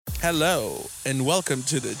Hello, and welcome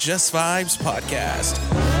to the Just Vibes Podcast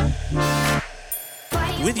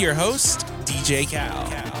with your host, DJ Cal.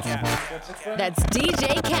 That's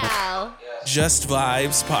DJ Cal. Just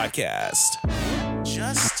Vibes Podcast.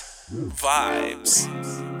 Just Vibes.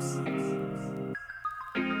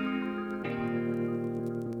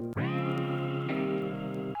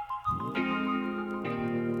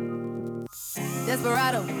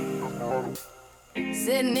 Desperado,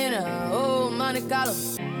 sitting in a old Monte Carlo.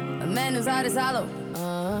 A man whose heart is hollow.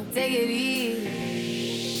 Take it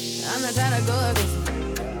easy. I'm not trying to go against you.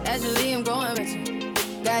 Actually, I'm going with you.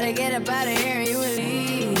 Gotta get up out of here and you will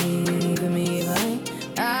leave me behind.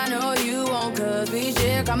 I know you won't, cause we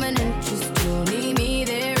share common interests. You need me,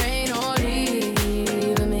 there ain't no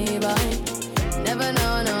leaving me behind. Never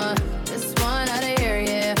know, no. This one out of here,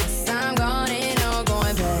 yeah. 'Cause I'm gone, ain't no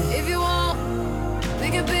going back. If you want,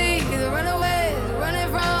 we could be the runaways, running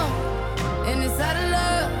from inside of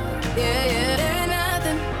love. Yeah, yeah, there ain't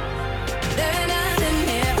nothing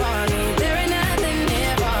here for me. There ain't nothing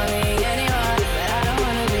here for me anymore. But I don't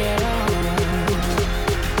wanna be alone.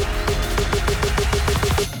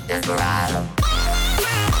 Desperado.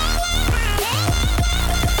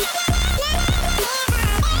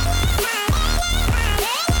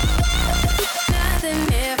 Nothing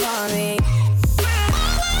here for me.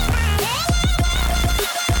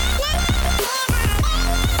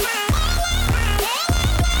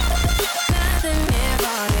 Nothing here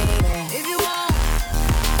for me. If you want,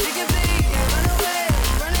 we can be run away,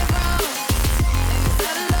 running from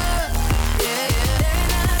inside of love. Yeah, yeah. There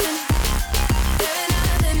ain't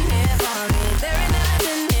nothing here for me. There ain't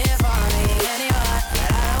nothing here for me anymore. But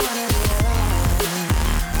I don't wanna be alone.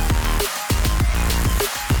 I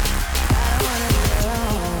don't wanna be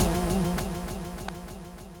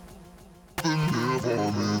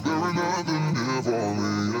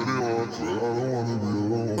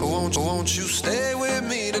Won't you stay with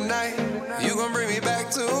me tonight? You gon' bring me back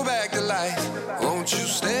to life. Won't you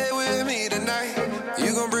stay with me tonight?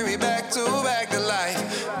 You gon' bring me back to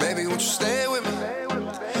life. Baby, won't you stay with me?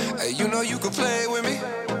 Hey, you know you can play with me,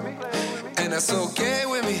 and that's okay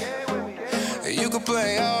with me. Hey, you can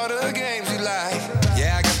play all the games you like.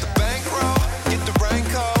 Yeah, I got the bankroll, get the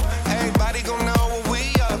raincoat. Everybody gon' know what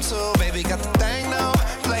we up to. Baby, got the thing now,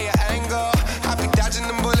 play an angle. I be dodging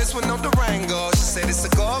them bullets with no Durango. She said it's a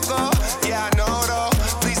go-go, yeah, I know though.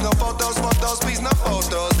 Please no photos, please no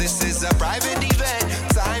photos. This is a private event,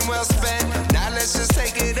 time well spent. Now let's just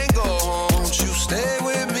take it and go home. Won't you stay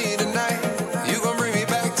with me tonight? You gon' bring me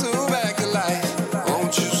back to life.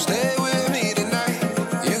 Won't you stay with me tonight?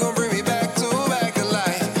 You gon' bring me back to life.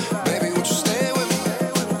 Baby, won't you stay with me?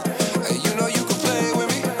 Hey, you know you can play with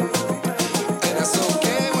me, and that's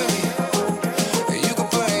okay with me. Hey, you can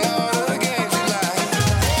play all the games you like.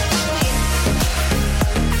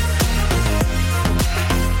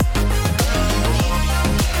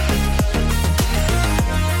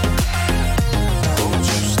 Won't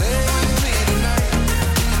you stay with me tonight?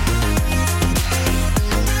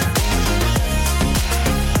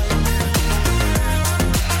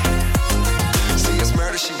 See, it's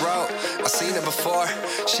murder she wrote. I seen it before.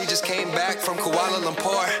 She just came back from Kuala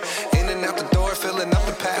Lumpur. In and out the door, filling up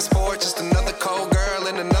the passport. Just another cold girl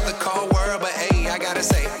in another cold world. But hey, I gotta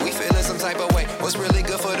say, we feeling some type of way. What's really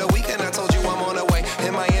good for the weekend? I told you I'm on the way.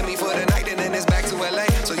 In Miami for the night, and then it's back to LA.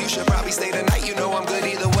 So you should probably stay the night. You know I'm good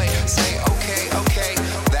either way. Say okay, okay,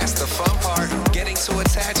 that's the fun part. Getting too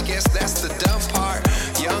attached, guess that's the dumb part.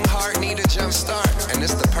 Young heart need a jump start, and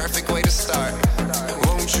it's the perfect way to start.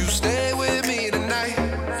 Won't you stay with me tonight?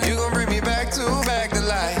 You gon' bring me back to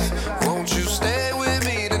life. Won't you stay with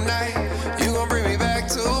me tonight? You gon' bring me back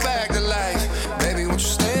to life. Baby, won't you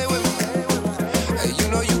stay with me? Hey, you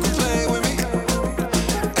know you can play with me,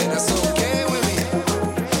 and that's okay with me.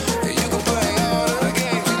 Hey, you can play all of the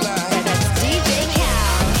games you like. That's DJ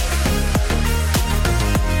Cal.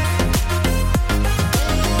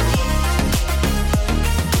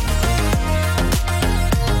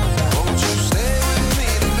 Won't you stay with me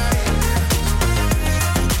tonight?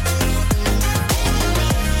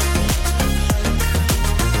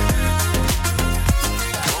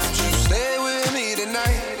 Won't you stay with me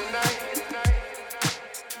tonight?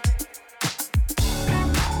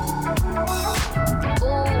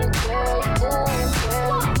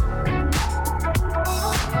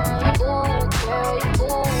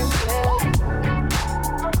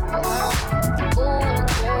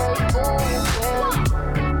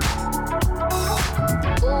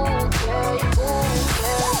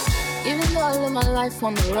 Even though I live my life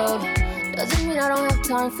on the road, doesn't mean I don't have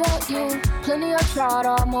time for you. Plenty I tried,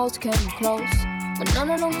 almost came close. but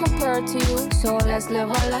none of them compare to you. So let's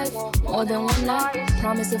live our life more than one night.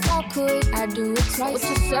 Promise if I could, I'd do it twice. What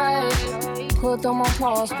you say? Put them on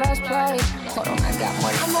pause, press play. Hold on, I got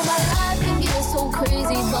money. I know my life can get so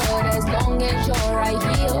crazy, but as long as you're right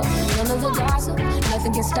here, none of the gossip,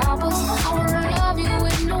 nothing can stop us. I wanna love you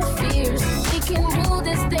with no fears. We can do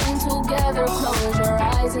this thing together. Close your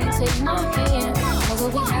eyes and take my hand. Cause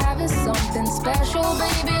what we have is something special,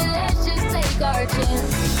 baby. Let's just take our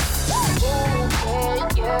chance. Ooh,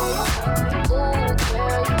 yeah, yeah. Ooh, yeah, ooh,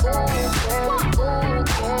 yeah, ooh,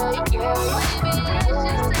 yeah, yeah. Baby, let's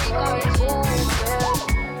just take our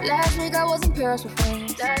chance. Last week I was in Paris with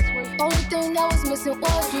friends. Only thing that was missing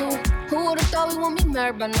was you. Who would've thought we wouldn't be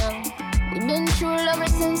married by now? We've been true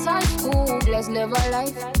lovers since high school. Let's live our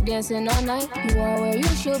life, dancing all night. You are where you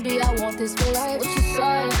should be, I want this for life. What you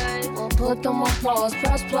say? We'll put them on pause,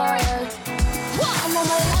 press play. I know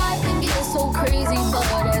my life can get so crazy,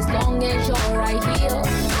 but as long as you're right here,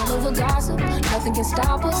 none of the gossip, nothing can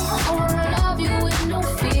stop us. I wanna love you with no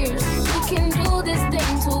fears. We can do this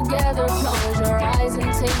thing together. Close your eyes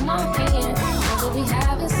and take my hand. Cause what we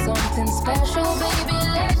have is something special, baby.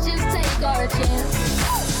 Let's just take our chance.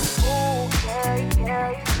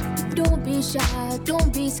 Don't be shy,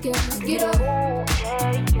 don't be scared. Get up.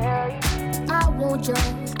 I won't judge,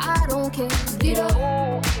 I don't care. Get up.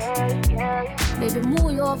 Baby,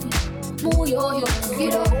 move your feet, move your hips.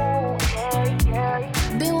 Get up.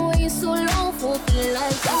 Been waiting so long for feeling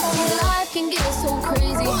like that. Life can get so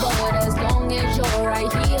crazy, but as long as you're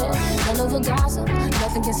right here, none of the gossip,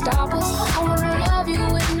 nothing can stop us. I wanna love you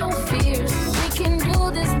with no fears. We can do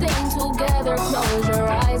this thing together. Close your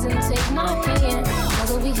eyes and take my hand. Cause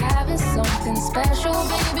what we have is something special,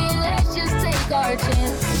 baby. Let's just take our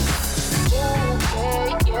chance. Ooh,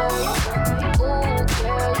 yeah, yeah. Ooh, yeah, ooh,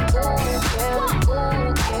 yeah,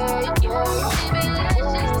 yeah, yeah. Baby, let's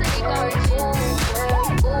just take our chance.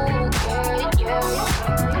 Ooh, yeah, yeah.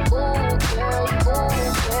 Ooh, yeah, ooh,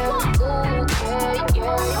 yeah,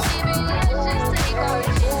 yeah. Baby, let's just take our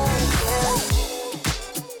chance.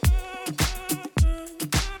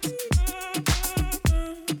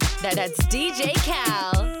 That's DJ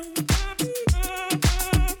Cal.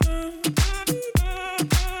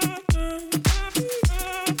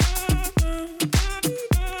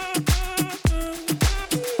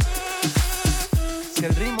 Si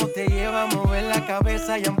el ritmo te lleva a mover la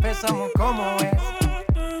cabeza, ya empezamos como es.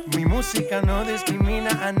 Mi música no discrimina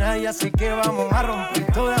a nadie, así que vamos a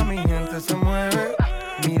romper. Toda mi gente se mueve,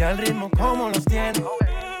 mira el ritmo como los tiene.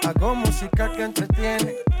 Hago música que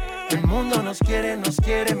entretiene. El mundo nos quiere,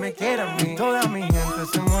 me quiere a mí. Toda mi gente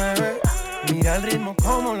se mueve, mira el ritmo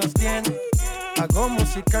como los tiene. Hago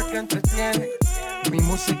música que entretiene. Mi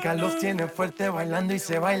música los tiene fuerte bailando y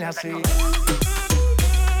se baila así.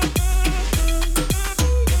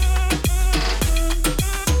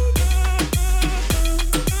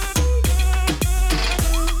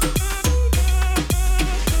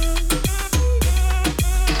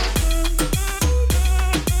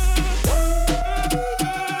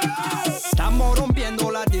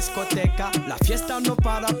 La fiesta no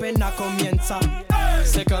para, apenas comienza.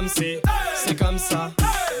 C'est comme si, c'est comme ça,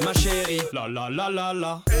 ma chérie. La la la la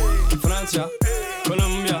la. Francia,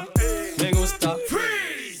 Colombia, me gusta.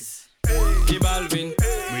 Freeze. Y Balvin,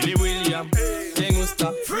 Willy William, me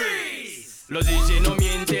gusta. Freeze. Los DJ no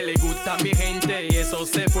mienten, le gusta mi gente y eso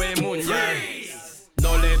se fue mundial.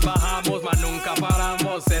 No le bajamos, mas nunca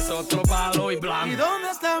paramos, es otro palo y blanco. ¿Y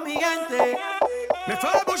dónde está mi gente? Me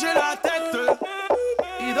fait bouger la tête.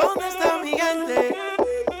 ¿Y dónde está mi gente?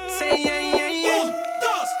 Say yeah, yeah, yeah. 1, 2,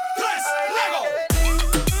 3, Lego.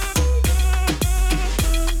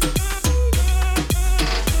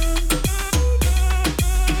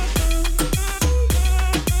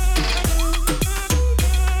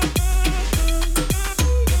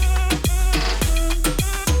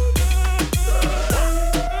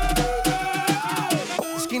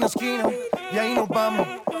 Esquina a esquina, y ahí nos vamos.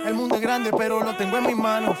 El mundo es grande, pero lo tengo en mis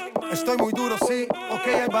manos. Estoy muy duro, sí, ok,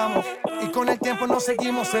 ahí vamos. Y con el tiempo nos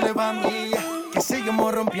seguimos elevando. Que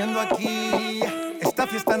seguimos rompiendo aquí. Esta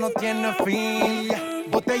fiesta no tiene fin.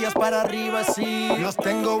 Botellas para arriba, sí. Los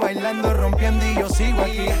tengo bailando, rompiendo y yo sigo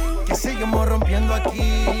aquí. Que seguimos rompiendo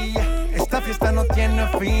aquí. Esta fiesta no tiene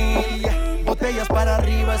fin. Botellas para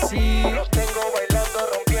arriba, sí. Los tengo bailando,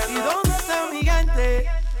 rompiendo. ¿Y dónde está mi gente?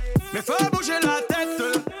 Me fait bouger la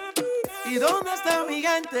tête. ¿Y dónde está mi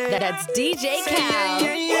gente? That's DJ Say yeah, yeah,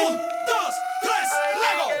 Cal. yeah. 1, 2, 3,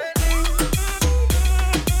 Lego.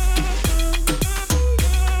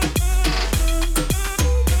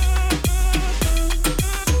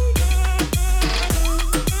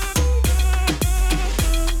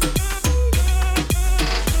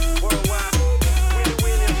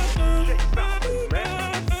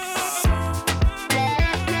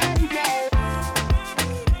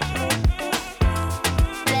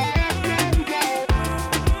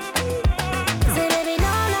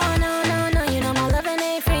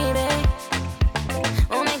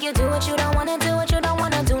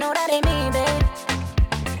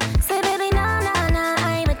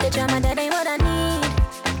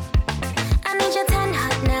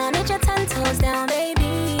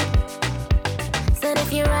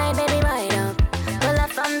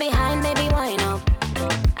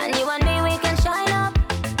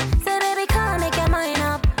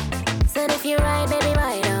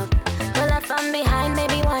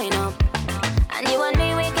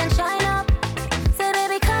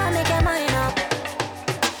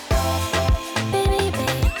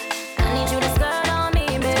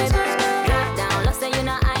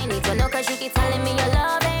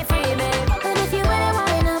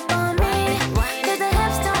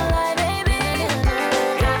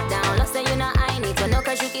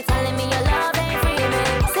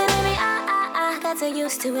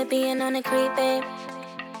 used to it being on a creep, babe.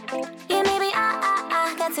 Yeah, maybe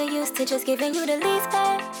I got so used to just giving you the least,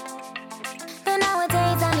 babe. But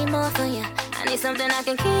nowadays I need more from you. I need something I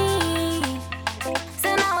can keep.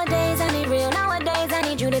 So nowadays I need real. Nowadays I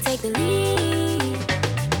need you to take the lead.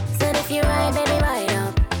 Said if you're right, baby, right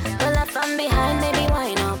up. Pull up from behind, baby,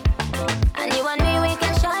 wind up. And you and me, we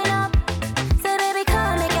can shine up. So baby,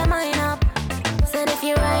 come make your mind up. Said if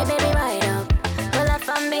you're right, baby, right up. Pull up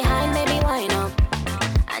from behind, baby, wind up.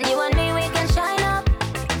 And you and me, we can shine up.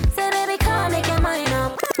 So baby, come make your mind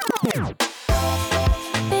up.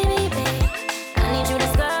 Baby, babe, I need you to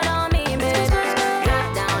skirt on me, baby.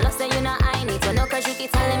 Drop down, lost, say you know I need to know. Cause you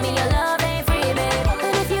keep telling me your love ain't free, baby.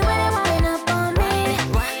 But if you really wind up on me,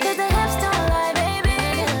 cause the hips don't lie, baby.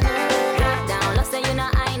 Drop down, lost, say you know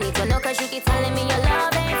I need to know. Cause you keep telling me your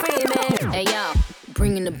love ain't free, baby. Hey, yo,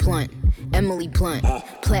 bringing the blunt. Emily Blunt,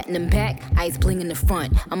 platinum back, ice bling in the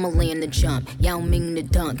front. I'ma land the jump, Yao Ming the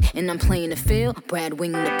dunk. And I'm playing the field, Brad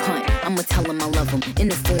Wing the punt. I'ma tell him I love him, in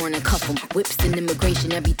the foreign and cuff him. Whips and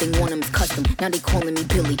immigration, everything on him is custom. Now they calling me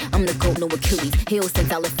Billy, I'm the GOAT, no Achilles. Hill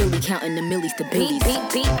since I left Philly, counting the millies to billies.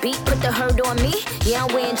 Beat, put the hurt on me. Yeah,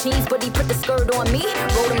 I'm wearing jeans, but he put the skirt on me.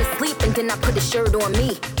 Rolled him to sleep and then I put the shirt on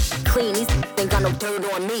me. Clean, these ain't got no dirt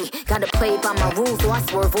on me. Gotta play by my rules, so I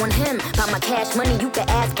swerve on him. By my cash money, you can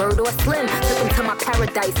ask Bird or Slim. Took him to my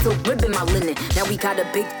paradise, silk ribbon my linen. Now we got a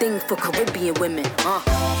big thing for Caribbean women.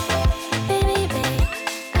 Baby, babe,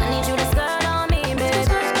 I need you to skirt on me, babe.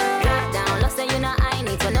 Drop down, lost, say you know I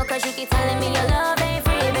need to know. Cause you keep telling me your love ain't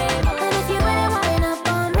free, babe. But if you really wind up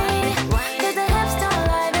on me, cause the hips don't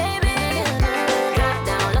lie, baby. Drop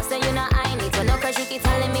down, lost, say you know I need to know. Cause you keep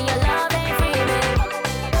telling me your love ain't free, babe.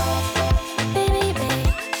 Baby,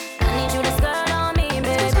 babe, I need you to skirt on me,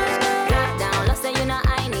 babe. Drop down, lost, say you know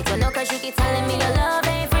I need to know. Cause you keep telling me your love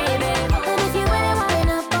ain't free, babe. But if you really wind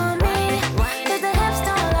up on me, cause the hips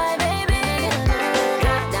don't lie, baby.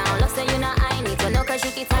 Drop down, lost, say you know I need to know. Cause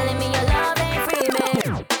you keep telling me your love ain't free,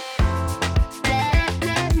 babe.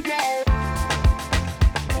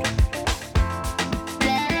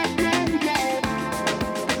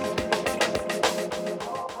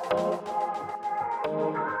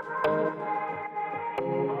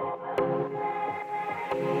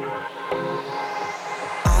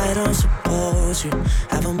 I don't suppose you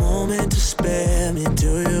have a moment to spare me,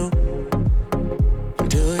 do you?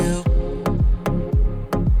 Do you?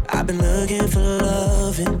 I've been looking for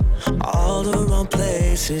love in all the wrong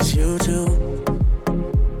places, you do.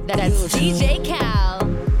 That's DJ Cal.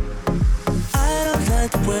 I don't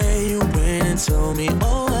like the way you went and told me,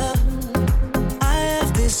 oh well, I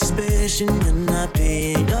have this suspicion you're not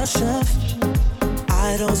being yourself.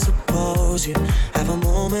 I don't suppose you have a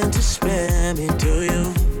moment to spare me, do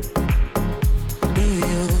you? Do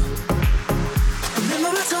you? Remember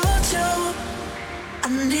I told you I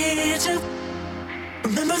need you.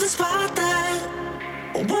 Remember the spot that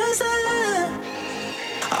was there.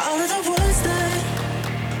 All of the words that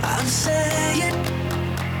I'm saying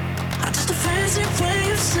are just a fancy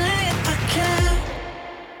way of saying I care.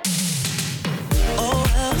 Oh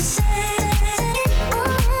well, say it,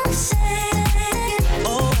 oh say it, oh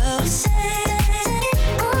well, say it,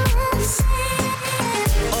 oh say it,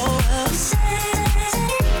 oh well, say it,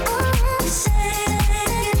 oh say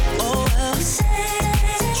it, oh well, say it.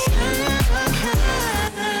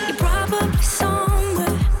 You're probably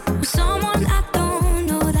somewhere with someone I don't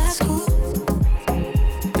know. That's cool.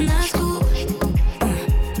 That's cool.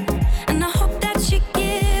 And I hope that she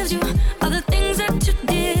gives you all the things that you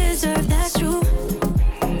deserve. That's true.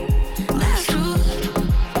 That's true.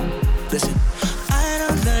 Listen, I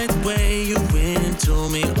don't like the way you went and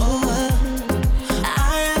told me, oh well, I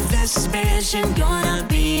have that suspicion you're not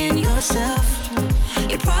being yourself.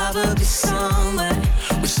 You're probably somewhere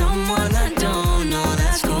with someone I don't know.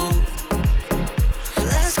 That's cool.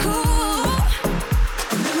 That's cool.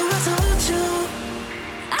 Remember I told you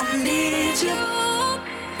I need you.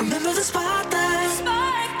 Remember the spot that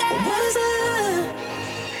was there.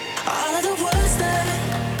 All of the words that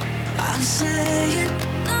I'm saying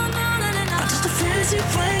are just a fancy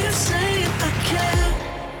way of saying I care.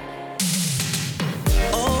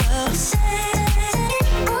 Oh well, say it,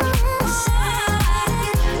 oh say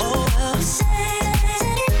it, oh well, say it,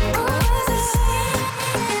 oh say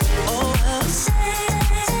it, oh well, say it,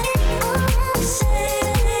 oh say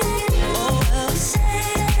it, oh well, say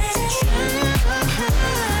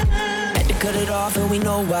it. cut it off and we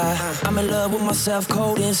know why. I'm in love with myself,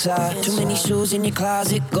 cold inside. Too many shoes in your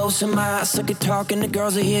closet, ghosts in my eyes. Suck at talking, the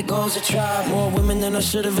girls are here, goes a tribe. More women than I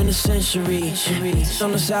should have in a century.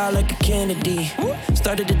 On the side like a Kennedy.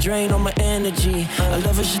 Started to drain all my energy. I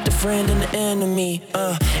love is just a friend and the enemy.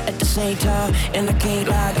 At the same time, and I can't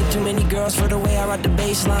lie. Get too many girls for the way I ride the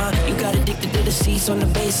baseline. You got addicted to the seats on the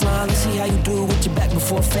baseline. Let's see how you do with your back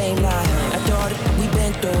before fame lie. After all that we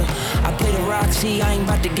been through, I play the Roxy, I ain't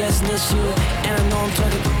about to guess this you. And I know I'm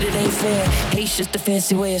talking, it ain't fair. Hate's just a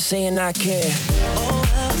fancy way of saying I care. Oh,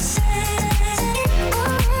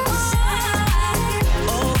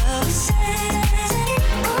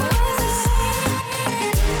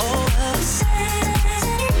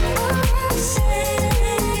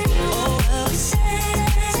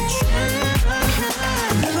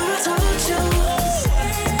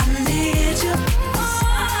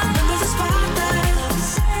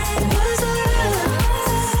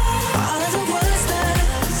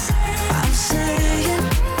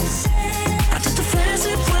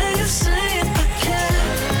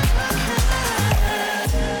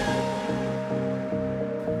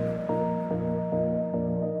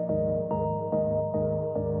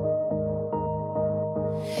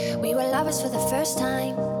 for the first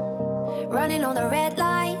time, running on the red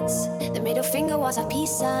lights. The middle finger was a peace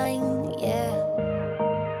sign, yeah.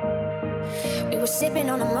 We were sipping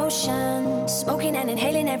on emotion, smoking and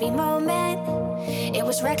inhaling every moment. It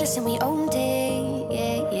was reckless and we owned it,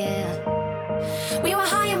 yeah, yeah. We were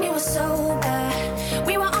high and we were sober.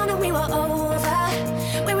 We were on and we were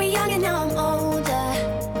over. We were young and now I'm older.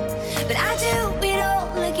 But I do it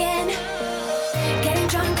all again. Getting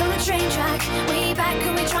drunk on a train track. Way back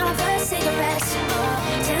when we trying to first cigarettes.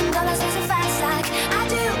 $10 was a fast stack. I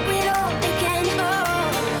do it all again.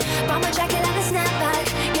 Bought my jacket and a snapback.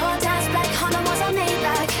 Your dad's black Honda was our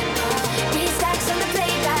Maybach. We stacks on the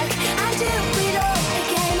playback. I do it all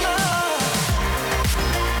again.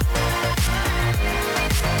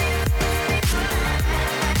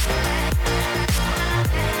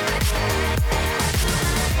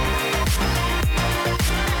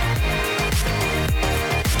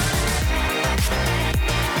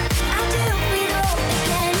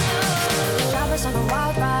 On a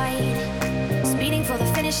wild ride, speeding for the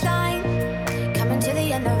finish line, coming to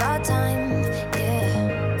the end of our time, yeah.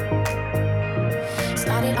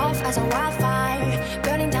 Started off as a wildfire,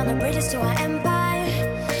 burning down the bridges to our empire.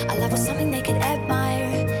 Our love was something they could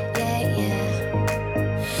admire, yeah,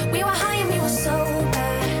 yeah. We were high and we were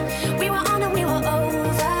sober. We were on and we were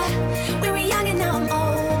over. We were young and now I'm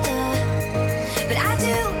older. But I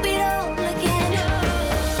do it all again.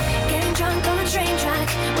 Getting drunk on a train track.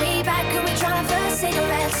 Way back when we trying to first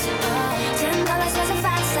cigarettes. $10 was a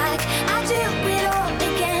fat sack. I do it all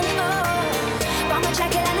again. Bought my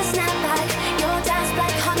jacket and a snapback. Your dad's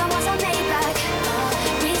black Honda was our Maybach.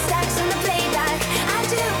 We stacks on the playback. I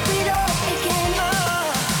do it all again.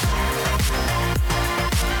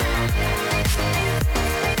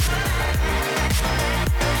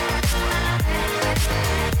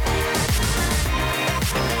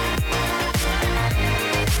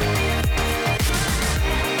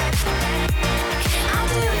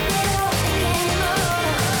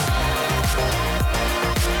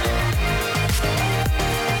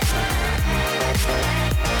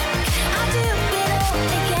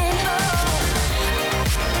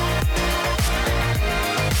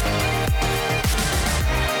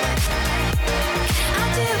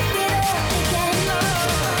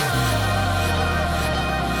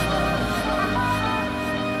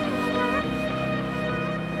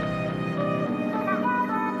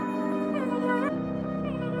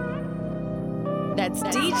 That's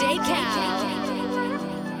DJ Cal.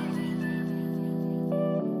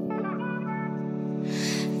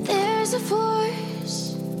 There's a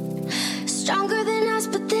force stronger than us,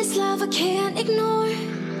 but this love I can't ignore.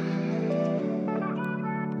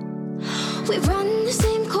 We run the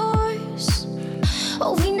same course.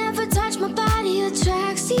 Oh, we never touch, my body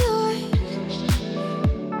attracts to yours.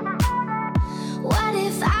 What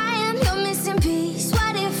if I am your missing piece?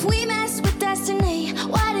 What if we mess with destiny?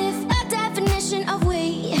 What if a definition of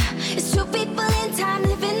we is two people in time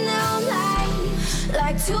living their own life,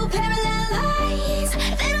 like two parallel lines?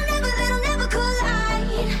 They'll never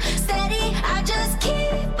collide. Steady, I just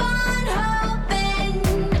keep on hoping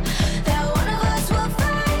that one of us will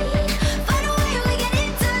find a way we get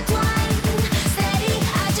into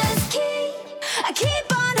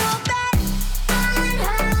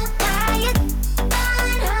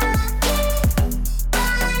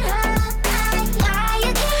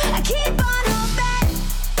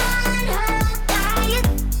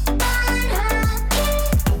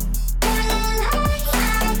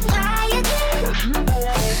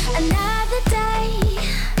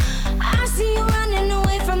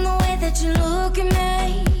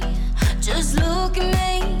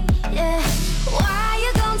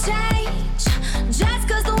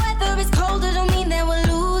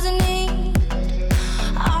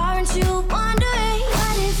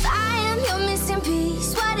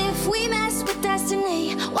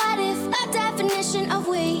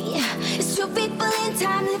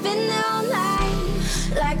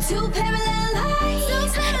two parallel lines.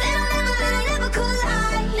 They'll never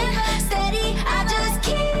collide. Steady, I just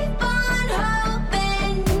keep on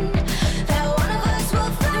hoping that one of us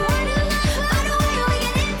will find a way we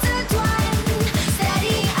can intertwine.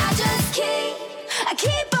 Steady, I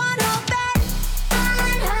keep on hoping.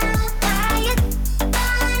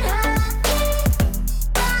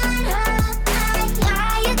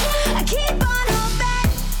 I keep on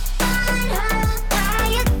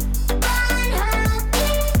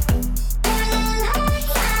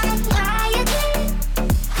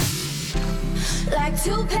like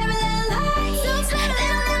two parallel lines.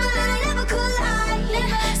 They'll never collide.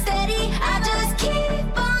 Steady, I just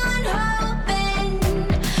keep on hoping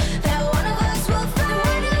that one of us will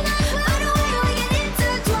find a way we can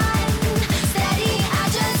intertwine. Steady,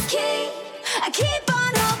 I keep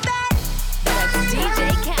on hoping. That's DJ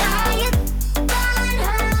Khaled.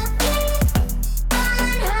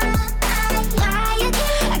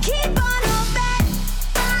 I keep on hoping.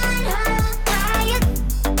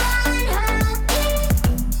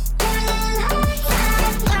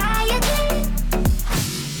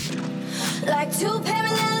 Like two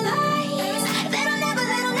parallel lines, they'll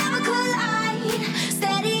never collide.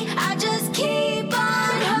 Steady, I just keep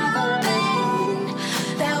on hoping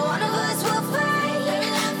that one of us will find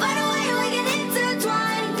a way we can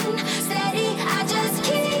intertwine. Steady, I just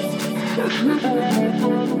keep.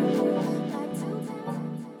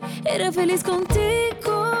 Era feliz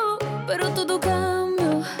contigo, pero todo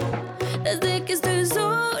cambió. Desde que estoy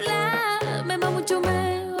sola, me va mucho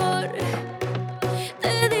mejor.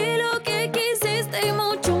 Te di lo que quisiste y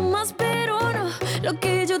mucho más, pero no. Lo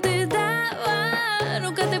que yo te daba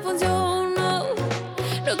nunca te funcionó.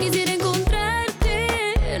 No quisiera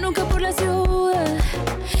encontrarte nunca por la ciudad.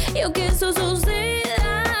 Y aunque eso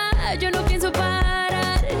suceda, yo no pienso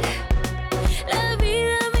parar. La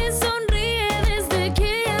vida me sonríe desde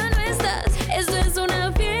que ya no estás. Esto es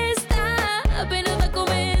una fiesta, apenas va a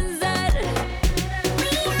comenzar.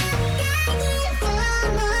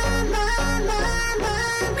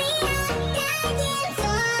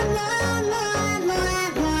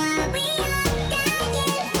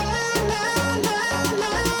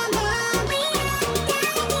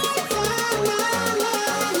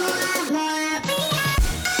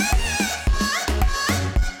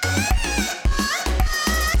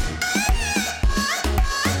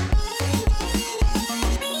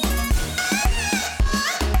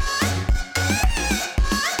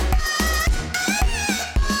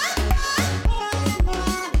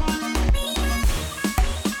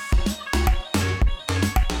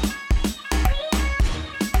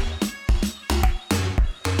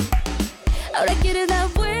 Ahora quieres la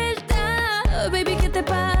vuelta, baby, ¿qué te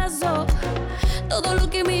pasó? Todo lo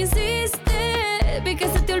que me hiciste, vi que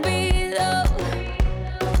se te olvidó.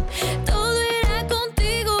 Todo era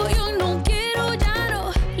contigo, yo no quiero, ya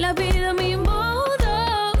no. La vida a mi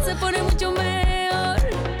modo se pone mucho mejor.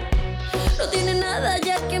 No tiene nada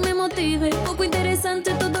ya que me motive. Poco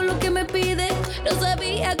interesante todo lo que me pide. No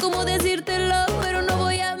sabía cómo decírtelo, pero no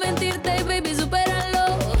voy a mentirte, baby,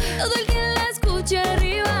 supéralo. Todo el que la escuche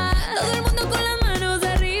arriba, todo el mundo con las manos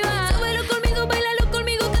arriba. Súbelo conmigo, bailalo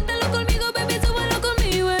conmigo, cántalo conmigo, baby, súbelo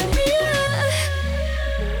conmigo arriba.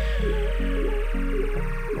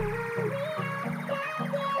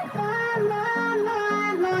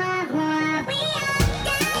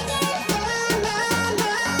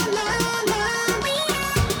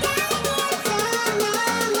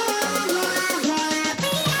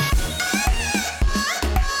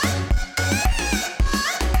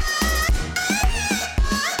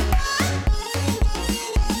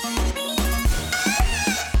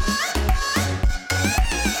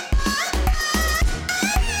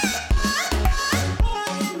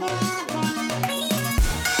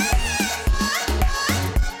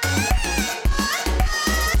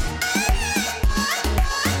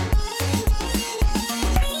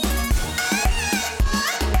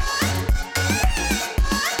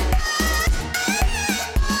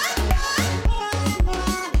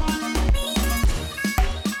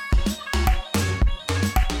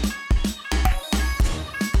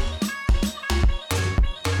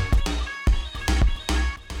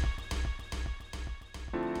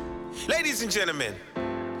 Ladies and gentlemen,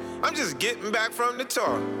 I'm just getting back from the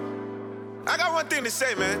tour. I got one thing to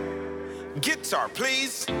say, man. Guitar,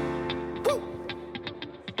 please. Woo.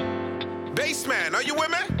 Bass man, are you with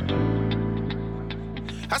me?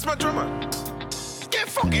 That's my drummer. Yeah. Get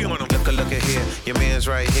funky on them. Look at here, your man's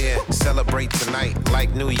right here. Celebrate tonight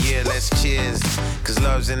like New Year, let's cheers. Cause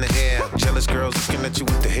love's in the air. Jealous girls looking at you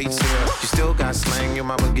with the hate stare. You still got slang, your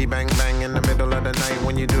mama boogie bang bang in the middle of the night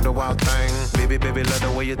when you do the wild thing. Baby, love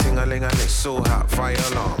the way you ting-a-ling-a-ling. So hot, fire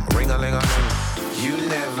alarm, ring-a-ling-a-ling. You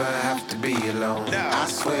never have to be alone. I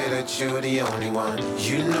swear that you're the only one.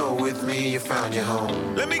 You know with me you found your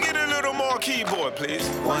home. Let me get a little more keyboard, please.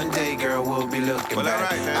 One day, girl, we'll be looking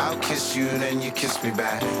back. Right, I'll kiss you, then you kiss me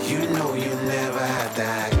back. You know you never had to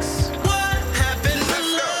ask.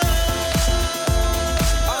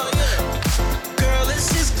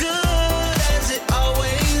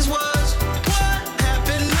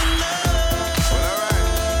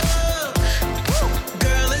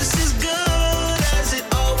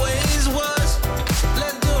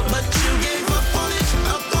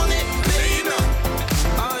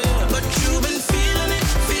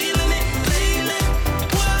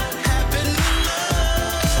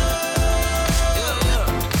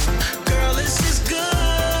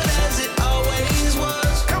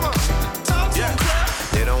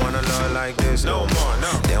 No more,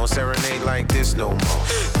 no. They don't serenade like this no more.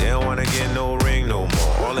 They don't wanna get no ring no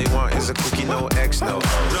more. All they want is a cookie, no X, no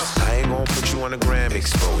O's. I ain't gon' put you on the gram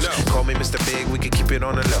exposed. Call me Mr. Big, we can keep it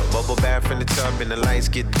on the low. Bubble bath in the tub and the lights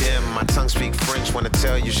get dim. My tongue speak French, wanna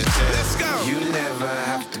tell you je t'aime. Let's go. You never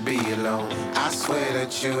have to be alone. I swear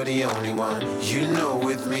that you're the only one. You know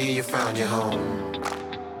with me you found your home.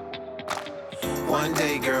 One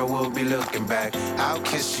day, girl, we'll be looking back. I'll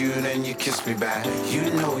kiss you, then you kiss me back.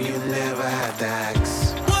 You know you never had to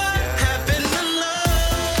ask. What happened to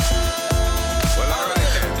love? Well, all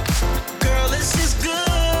right then. Girl, it's as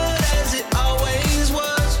good as it always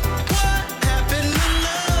was. What happened to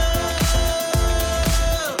love?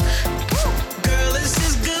 Girl, it's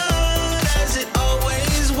as good as it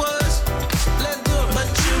always was. Let's go. But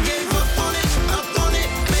you gave up on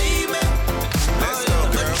it, baby. Let's go,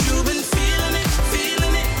 girl. But you've been feeling it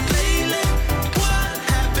lately. What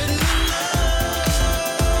happened to love?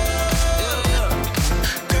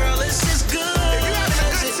 Girl, it's as good If you having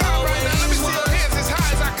a good time right now, let me see your hands as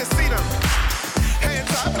high as I can see them.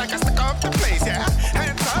 Hands up like I stuck up the place, yeah.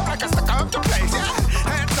 Hands up like I stuck up the place, yeah.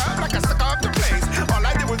 Hands up like I stuck up the place. All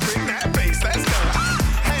I did was bring that bass, let's go.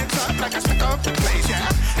 Hands up like I stuck up the place, yeah.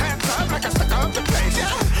 Hands up like I stuck up the place,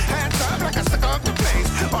 yeah. Hands up like I stuck up the place.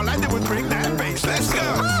 All I did was bring that bass, let's go.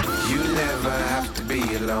 You never have to be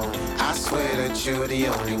alone. I swear that you're the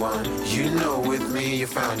only one. You know with me you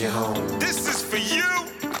found your home. This is for you,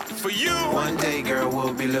 for you. One day, girl,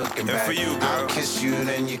 we'll be looking And back. for you, girl. I'll kiss you,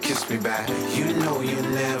 then you kiss me back. You know you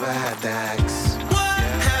never had to ask. What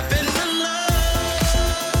happened to love?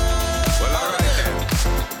 Well, all right then.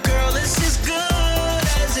 Girl, it's as good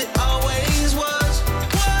as it always was.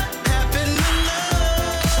 What happened to love?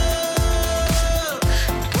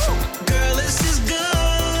 Girl, it's as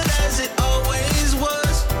good as it always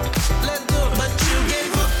was. Let's go. But you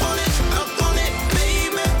gave up on it,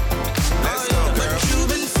 baby. Let's go, girl. But you've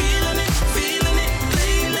been feeling it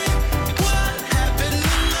lately. What happened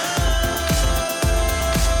to love?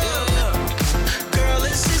 Girl,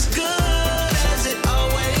 it's as good as it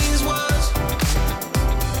always was.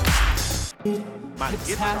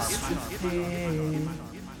 Catastrophe.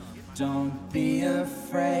 Don't be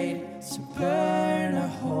afraid to burn a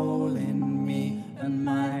hole in me, and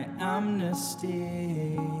my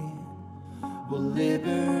amnesty will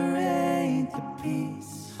liberate the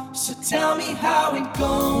peace. So tell me how it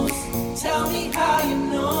goes. Tell me how you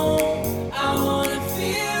know. I wanna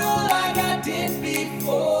feel like I did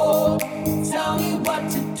before. Tell me what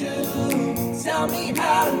to do. Tell me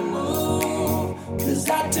how to move. 'Cause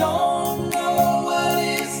I don't know what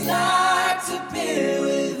it's like to be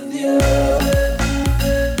with you.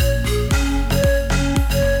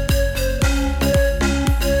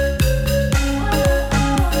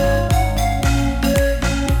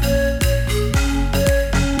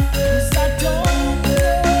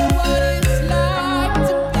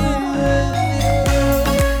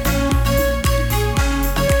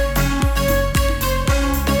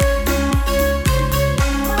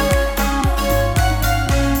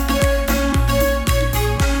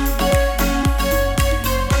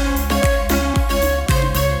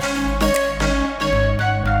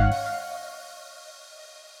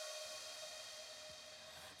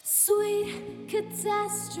 Sweet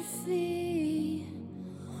catastrophe,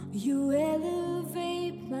 you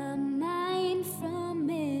elevate my mind from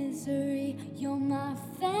misery. You're my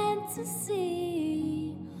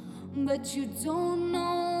fantasy, but you don't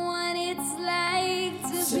know what it's like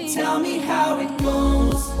to So be. tell me how it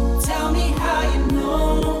goes. Tell me how you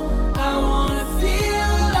know. I wanna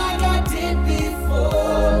feel like I did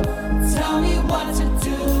before. Tell me what to do.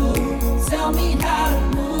 tell me how to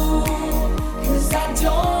move, 'cause I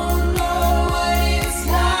don't know what it's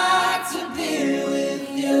like to be with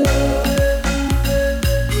you.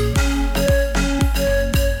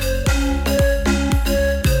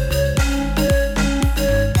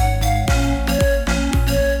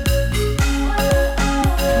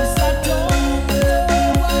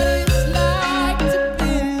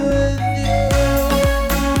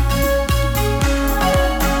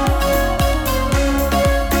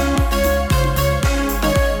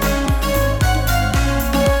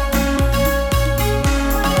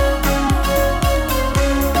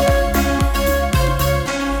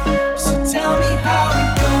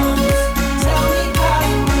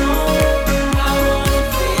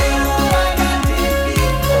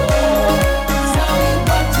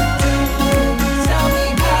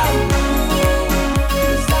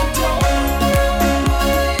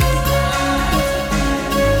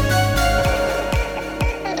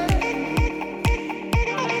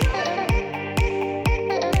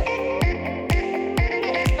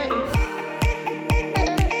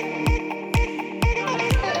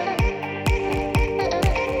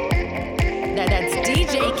 That's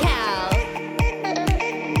DJ Cal.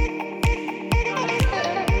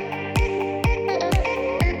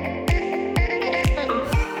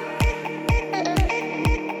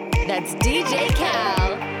 That's DJ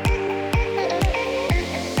Cal.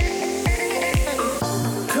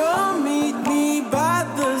 Come meet me by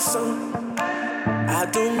the sun. I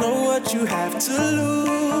don't know what you have to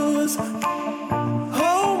lose.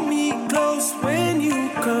 Hold me close when you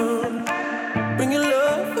come. Bring your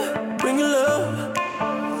love, bring your love.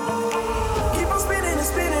 Keep on spinning and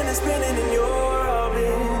spinning and spinning in your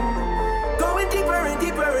orbit. Going deeper and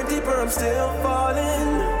deeper and deeper, I'm still falling.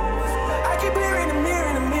 I keep hearing the mirror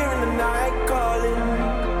in the mirror in the night calling.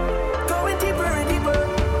 Going deeper and deeper.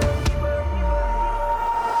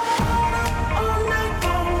 All night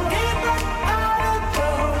long, get back out of the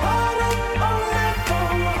all night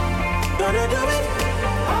long. Gonna do it.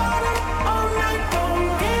 All night long,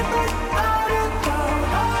 get back out of the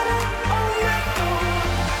all night long.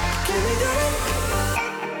 Can we do it?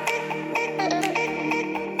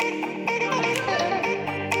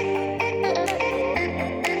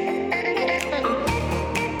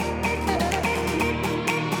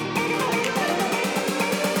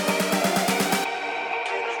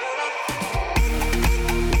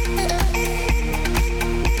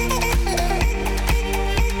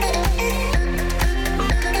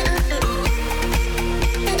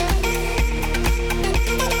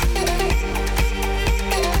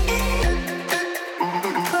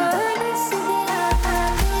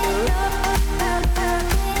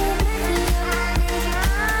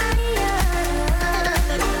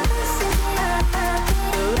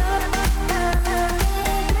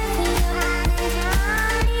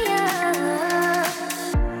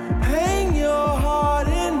 Hang your heart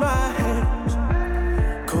in my hands.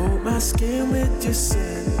 Coat my skin with your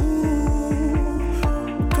sand.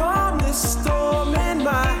 Ooh, calm this storm in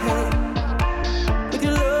my hand. With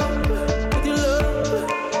your love, with your love.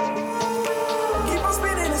 Keep on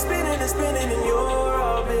spinning and spinning and spinning in your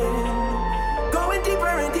orbit. Going deeper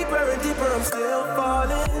and deeper and deeper, I'm still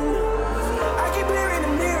falling. I keep hearing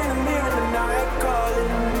the mirror in the night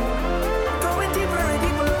calling. Going deeper and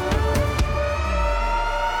deeper.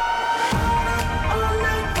 All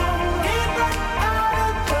night long, get back out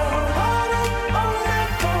of the all night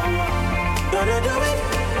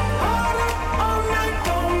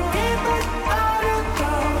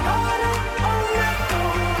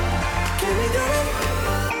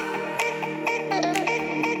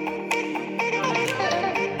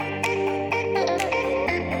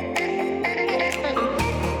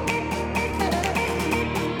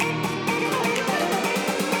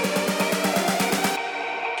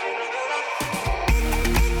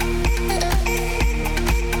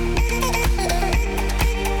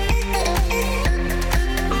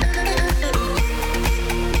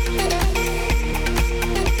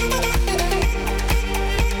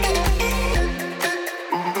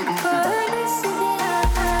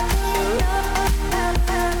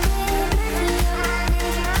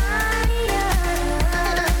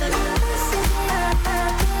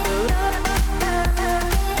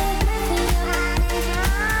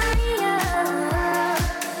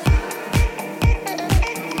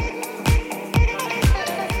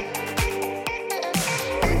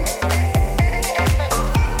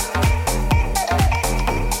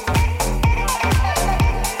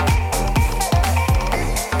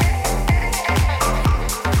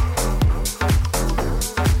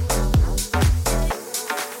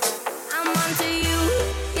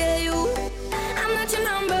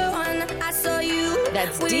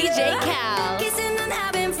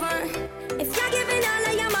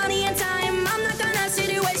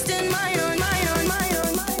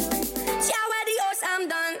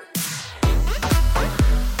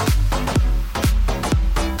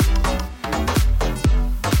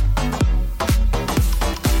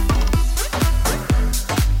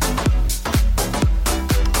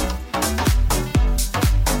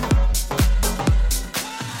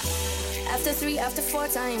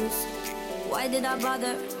Why did I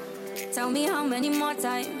bother? Tell me how many more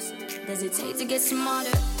times does it take to get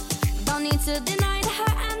smarter? Don't need to deny the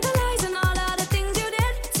hurt and the lies and all of the things you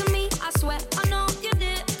did to me. I swear I know you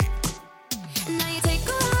did. Now you take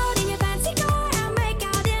her out in your fancy car and make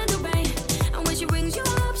out in the rain. And when she rings you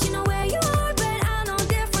up, she know where you are, but I know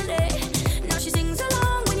differently. Now she sings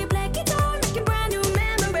along when you play guitar, making brand new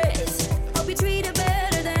memories. Hope you treat her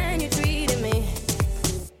better than you treated me.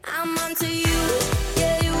 I'm onto you,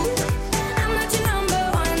 yeah you. I'm not your number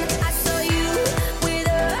one. I saw you with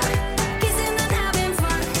her, kissing and having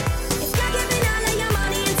fun. If you're giving all of your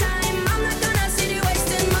money and time, I'm not gonna sit here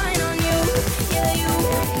wasting mine on you, yeah you.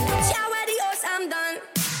 Ciao adios, I'm done.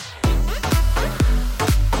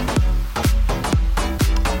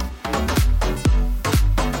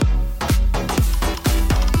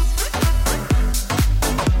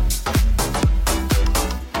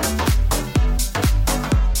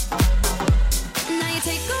 Now you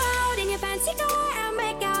take her out in your fancy car and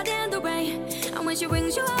make out in the rain. And when she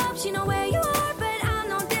rings you up, she know where you are, but I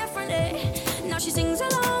know differently. Now she sings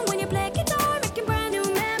along when you play guitar, making brand new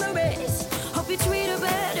memories. Hope you treat her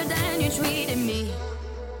better than you treated me.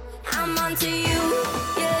 I'm onto you,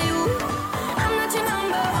 yeah you. I'm not your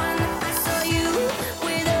number one. I saw you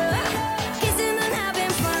with her, kissing and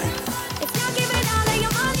having fun. If you're giving all of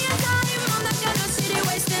your money and time, I'm not gonna sit here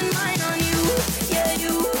wasting mine on you, yeah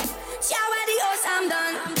you. Ciao adios, I'm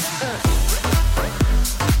done.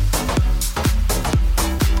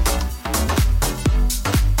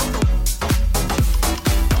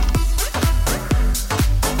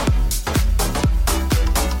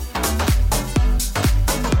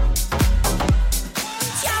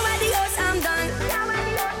 Ciao adios, I'm done. Ciao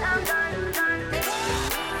adios, I'm done.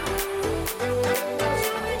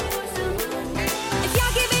 If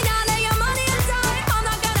you're giving all of your money and time, I'm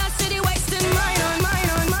not gonna sit here wasting mine on.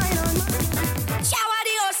 Ciao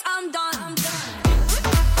adios, I'm done.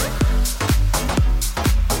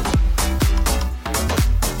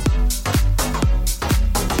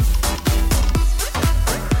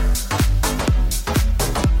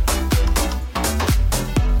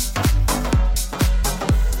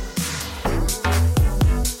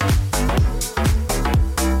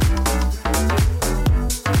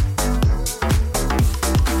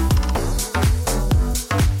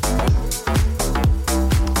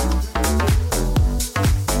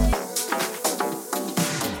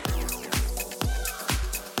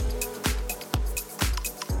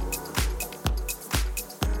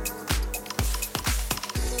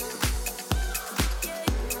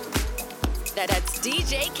 That's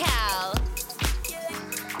DJ Cal.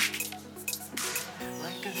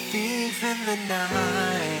 Like a thief in the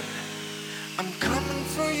night, I'm coming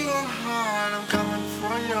for your heart, I'm coming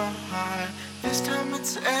for your heart. This time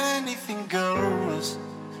it's anything goes.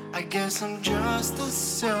 I guess I'm just a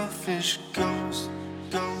selfish ghost.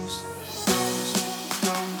 Ghost, ghost,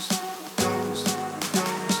 ghost, ghost,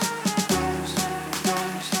 ghost, ghost,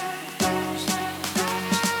 ghost, ghost,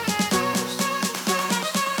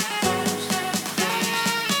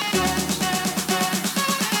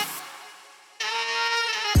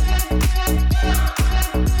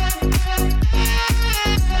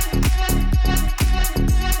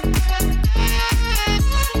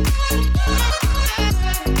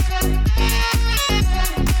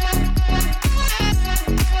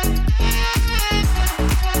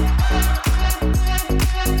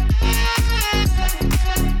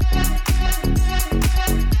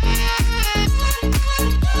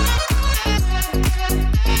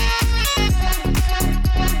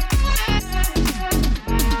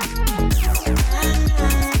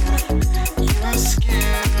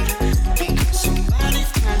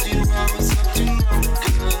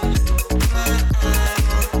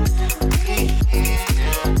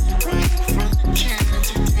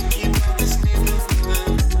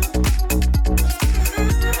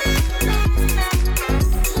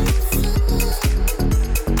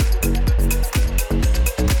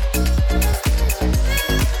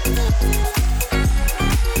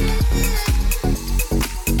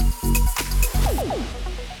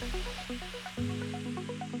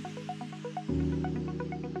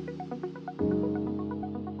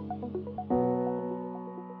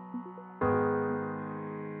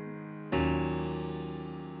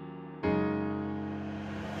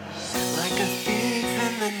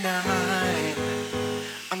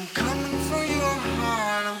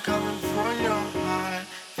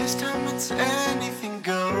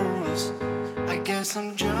 guess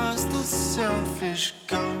I'm just a selfish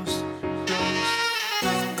ghost.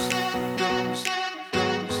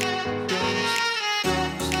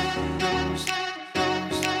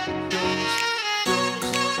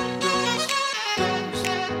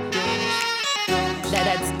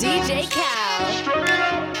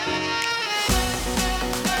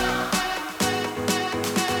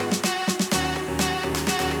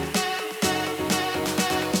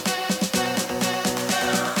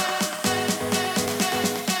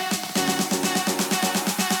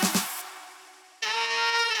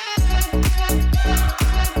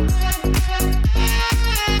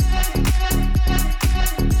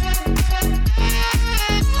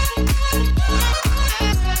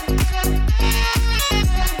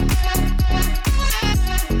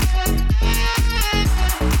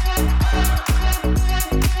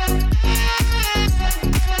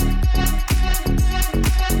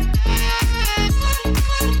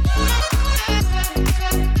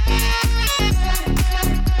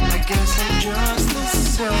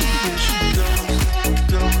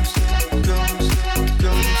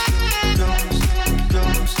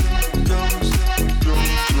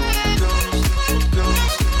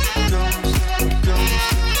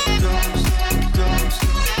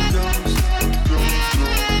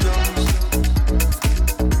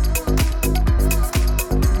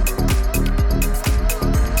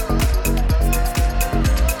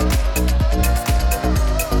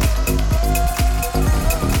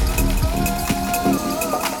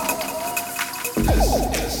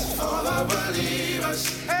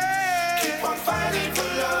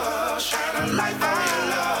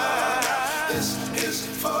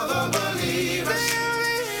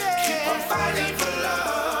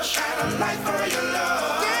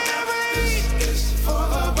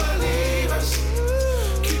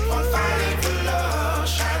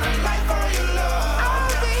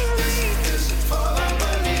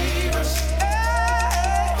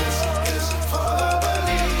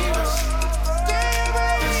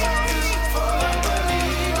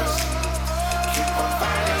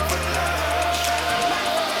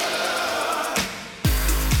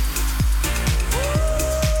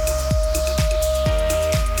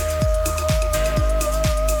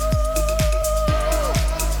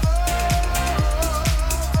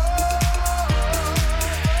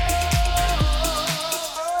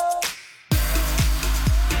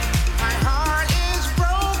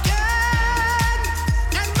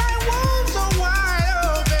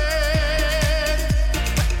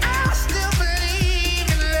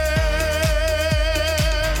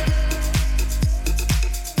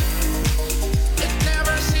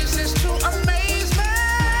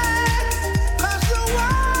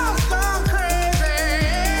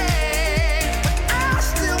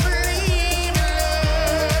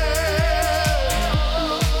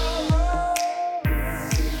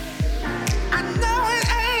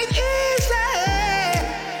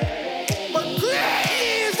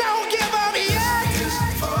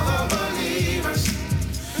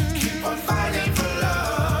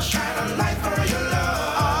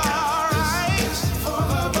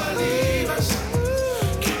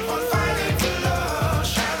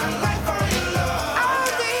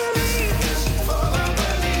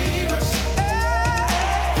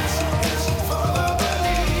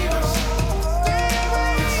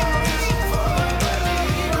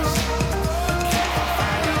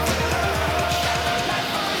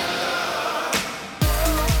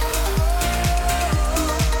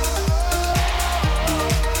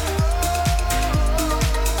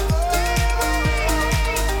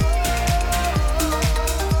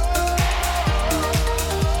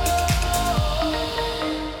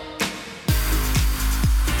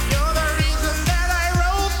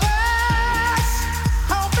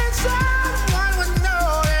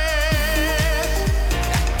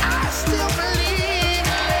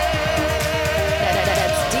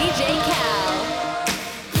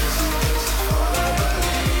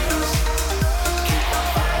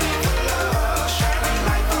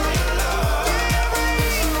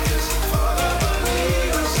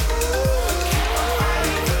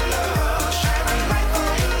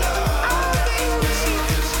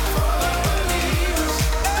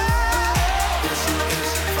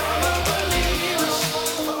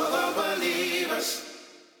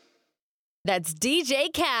 That's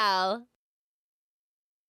DJ Cal.